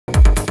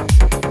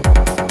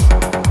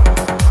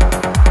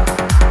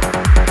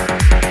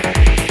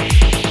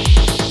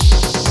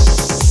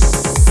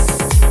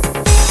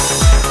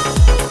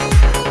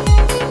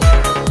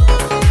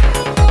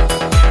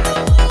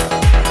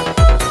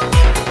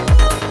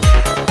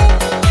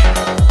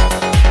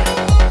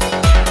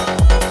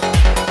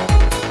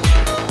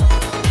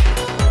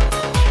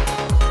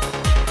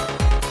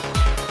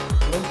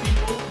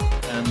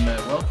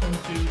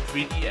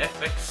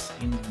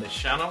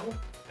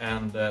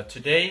and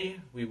today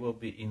we will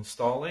be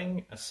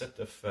installing a set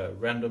of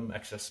random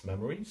access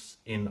memories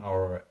in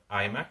our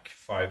iMac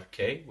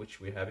 5K, which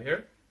we have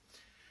here.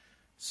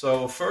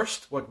 So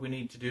first what we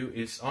need to do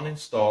is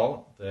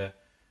uninstall the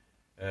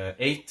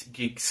 8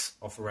 gigs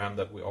of RAM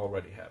that we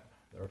already have.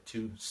 There are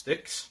 2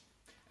 sticks,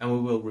 and we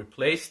will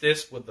replace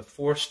this with the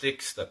 4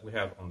 sticks that we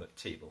have on the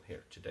table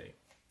here today.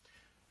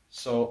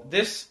 So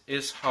this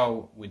is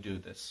how we do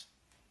this.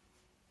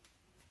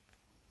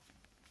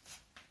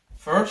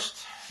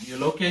 First, you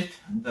locate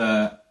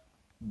the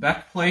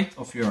back plate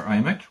of your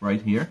iMac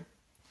right here.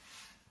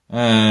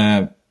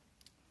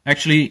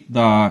 Actually,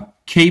 the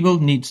cable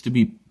needs to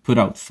be put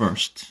out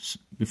first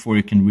before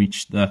you can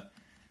reach the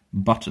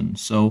button.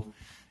 So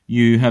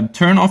you have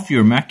turn off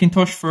your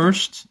Macintosh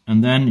first,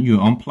 and then you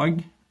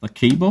unplug the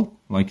cable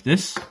like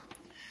this.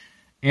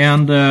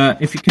 And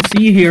if you can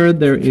see here,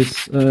 there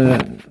is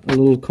a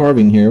little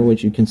carving here,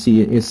 which you can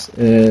see is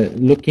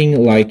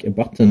looking like a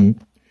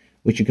button,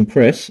 which you can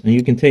press, and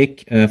you can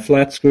take a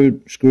flat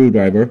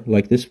screwdriver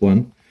like this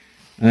one,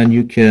 and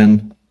you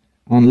can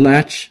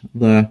unlatch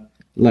the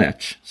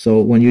latch. So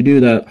when you do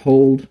that,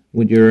 hold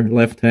with your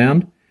left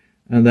hand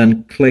and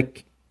then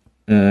click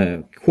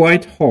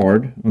quite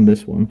hard on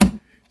this one,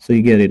 so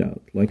you get it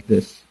out like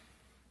this.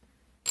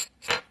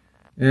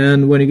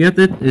 And when you get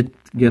it, it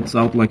gets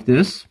out like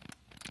this,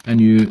 and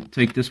you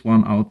take this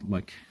one out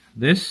like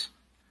this.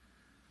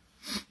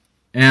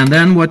 And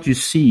then what you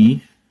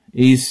see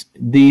is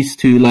these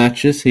 2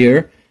 latches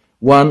here,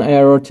 1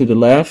 arrow to the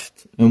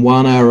left and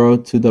 1 arrow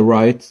to the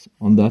right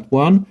on that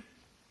one.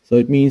 So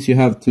it means you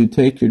have to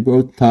take your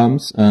both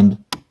thumbs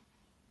and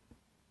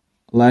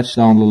latch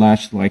down the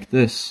latch like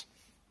this.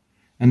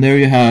 And there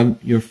you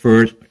have your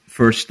first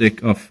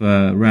stick of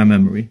RAM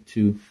memory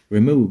to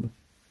remove.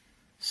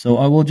 So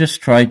I will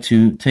just try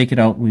to take it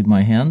out with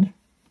my hand.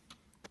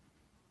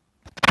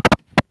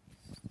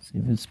 Let's see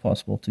if it's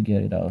possible to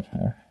get it out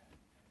here.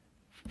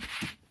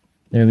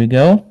 There we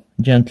go.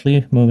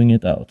 Gently moving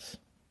it out.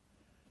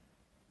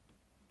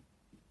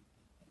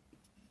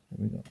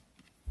 There we go.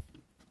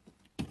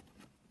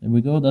 There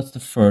we go, that's the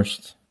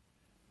first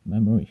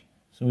memory.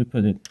 So we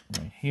put it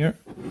right here.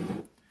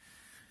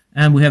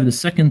 And we have the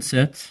second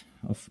set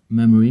of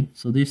memory.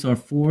 So these are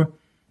 4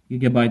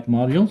 GB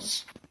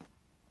modules.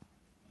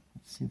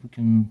 Let's see if we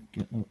can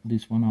get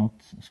this one out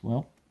as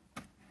well.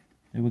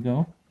 There we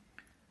go.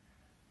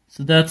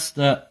 So that's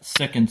the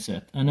second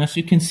set. And as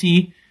you can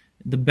see,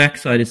 the back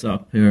side is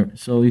up here,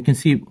 so you can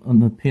see on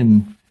the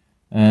pin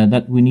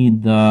that we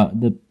need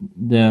the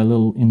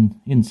little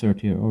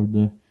insert here, or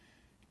the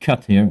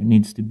cut here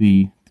needs to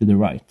be to the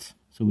right,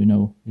 so we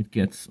know it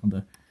gets on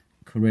the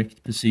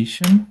correct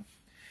position.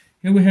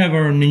 Here we have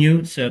our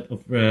new set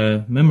of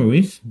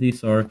memories.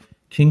 These are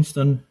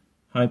Kingston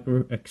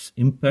HyperX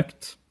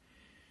Impact.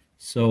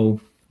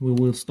 So we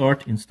will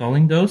start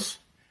installing those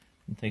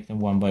and take them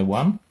one by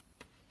one.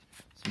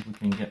 See if we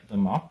can get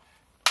them up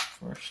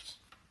first.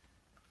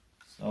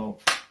 So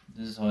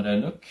this is how they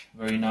look,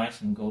 very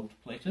nice and gold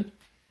plated.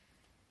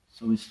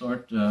 So we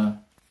start,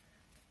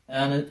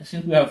 and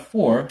since we have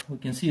 4, we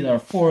can see there are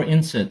 4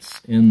 insets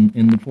in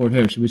the port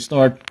here. So we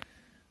start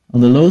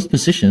on the lowest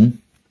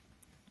position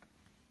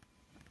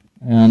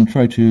and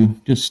try to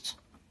just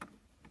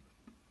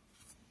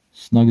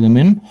snug them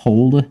in,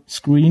 hold the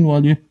screen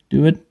while you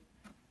do it,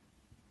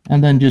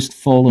 and then just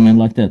fold them in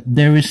like that.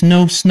 There is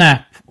no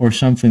snap or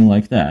something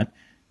like that.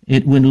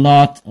 It will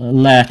not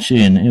latch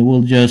in. It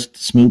will just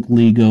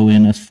smoothly go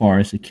in as far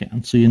as it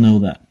can, so you know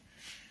that.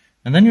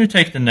 And then you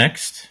take the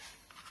next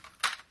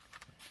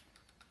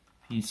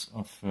piece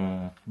of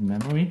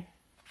memory,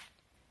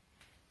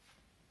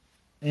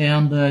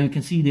 and you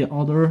can see the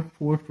other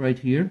port right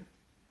here.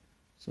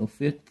 So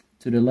fit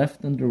to the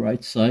left and the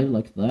right side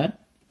like that,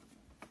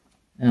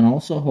 and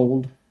also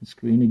hold the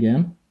screen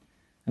again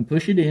and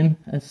push it in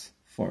as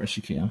far as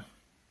you can.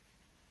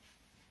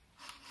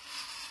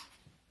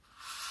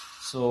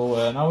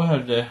 So now we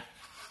have the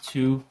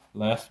 2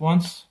 last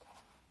ones.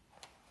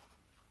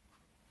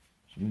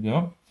 Here we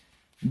go.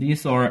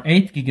 These are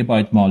 8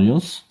 GB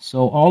modules.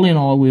 So all in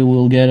all, we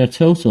will get a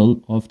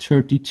total of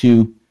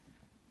 32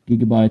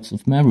 GB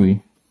of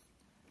memory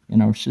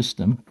in our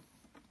system,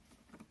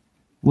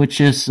 which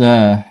is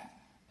a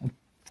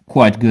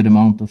quite good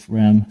amount of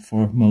RAM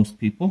for most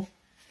people.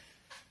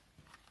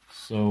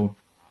 So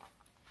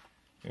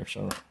here's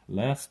our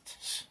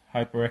last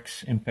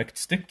HyperX Impact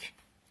stick.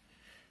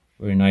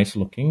 Very nice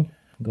looking,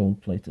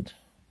 gold plated.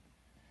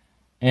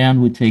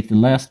 And we take the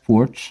last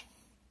port.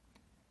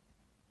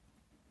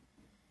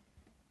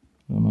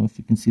 I don't know if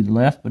you can see the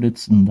last, but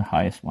it's in the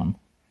highest one.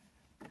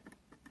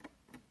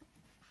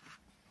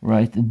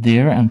 Right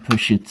there, and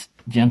push it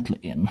gently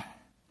in,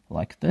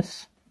 like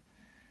this.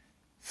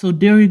 So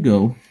there you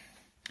go.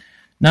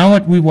 Now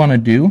what we want to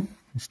do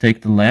is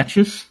take the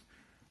latches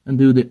and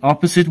do the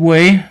opposite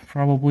way,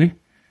 probably,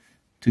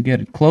 to get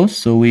it close.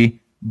 So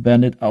we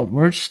bend it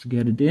outwards to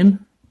get it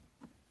in.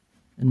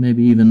 And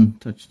maybe even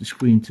touch the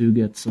screen to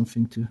get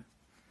something to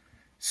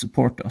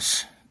support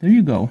us. There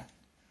you go.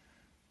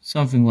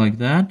 Something like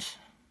that.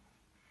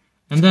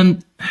 And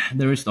then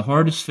there is the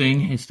hardest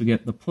thing is to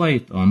get the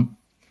plate on.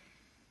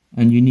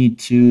 And you need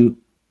to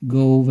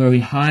go very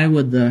high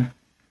with the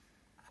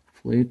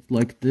plate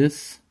like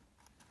this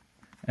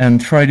and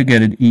try to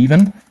get it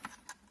even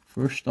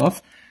first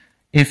off.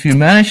 If you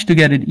manage to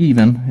get it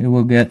even, it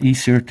will get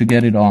easier to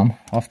get it on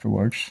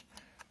afterwards.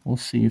 We'll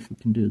see if we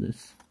can do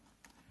this.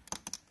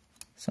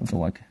 Something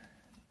like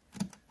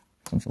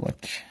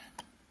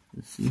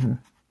let's see here.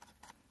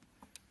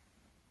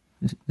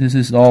 This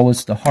is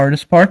always the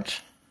hardest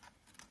part.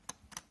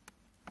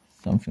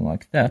 Something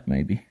like that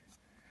maybe.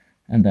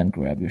 And then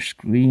grab your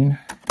screen.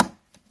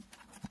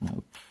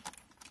 Nope.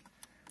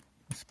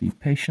 Let's be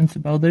patient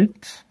about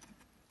it.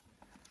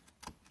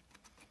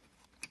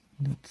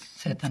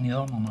 Sätt den i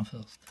hörnorna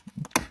först.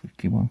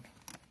 Tricky one.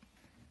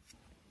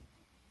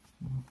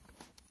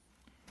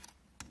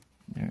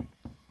 There.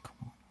 Come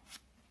on.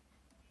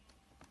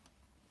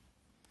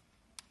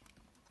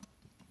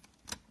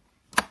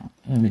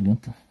 Jag vill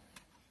inte.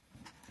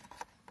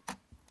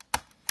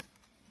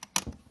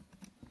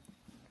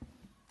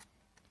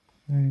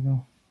 There you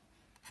go.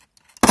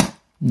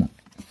 No.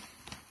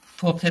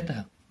 Fortsätt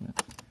här.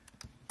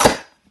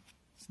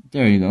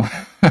 There you go.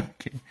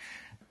 Okay.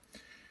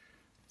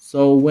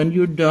 So when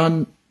you're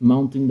done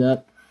mounting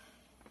that,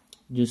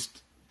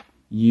 just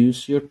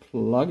use your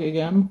plug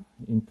again,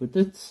 input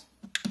it.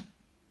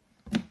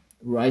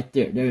 Right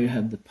there, there you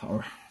have the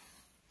power.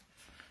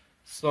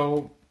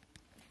 So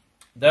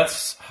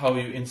that's how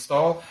you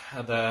install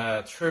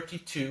the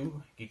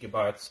 32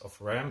 gigabytes of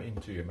RAM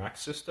into your Mac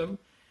system.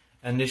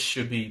 And this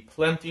should be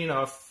plenty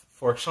enough,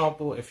 for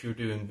example, if you're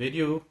doing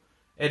video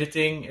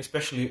editing,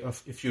 especially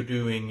if you're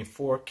doing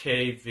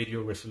 4K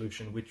video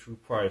resolution, which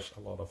requires a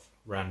lot of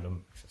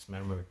random access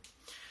memory.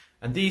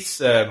 And these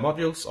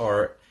modules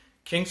are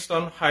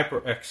Kingston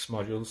HyperX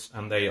modules,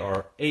 and they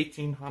are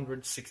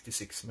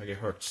 1866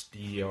 MHz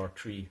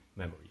DDR3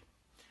 memory.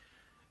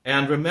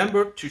 And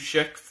remember to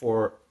check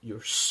for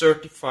your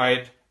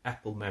certified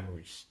Apple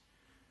memories.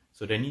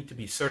 So they need to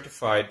be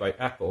certified by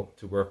Apple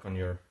to work on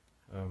your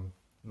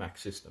Mac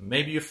system.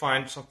 Maybe you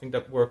find something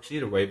that works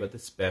either way, but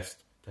it's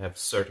best to have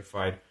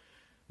certified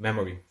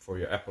memory for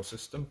your Apple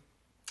system.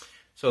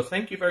 So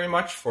thank you very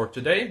much for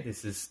today.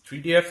 This is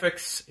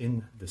 3DFX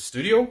in the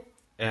studio,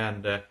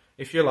 and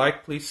if you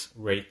like, please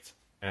rate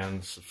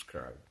and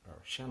subscribe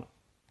our channel.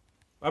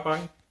 Bye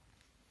bye.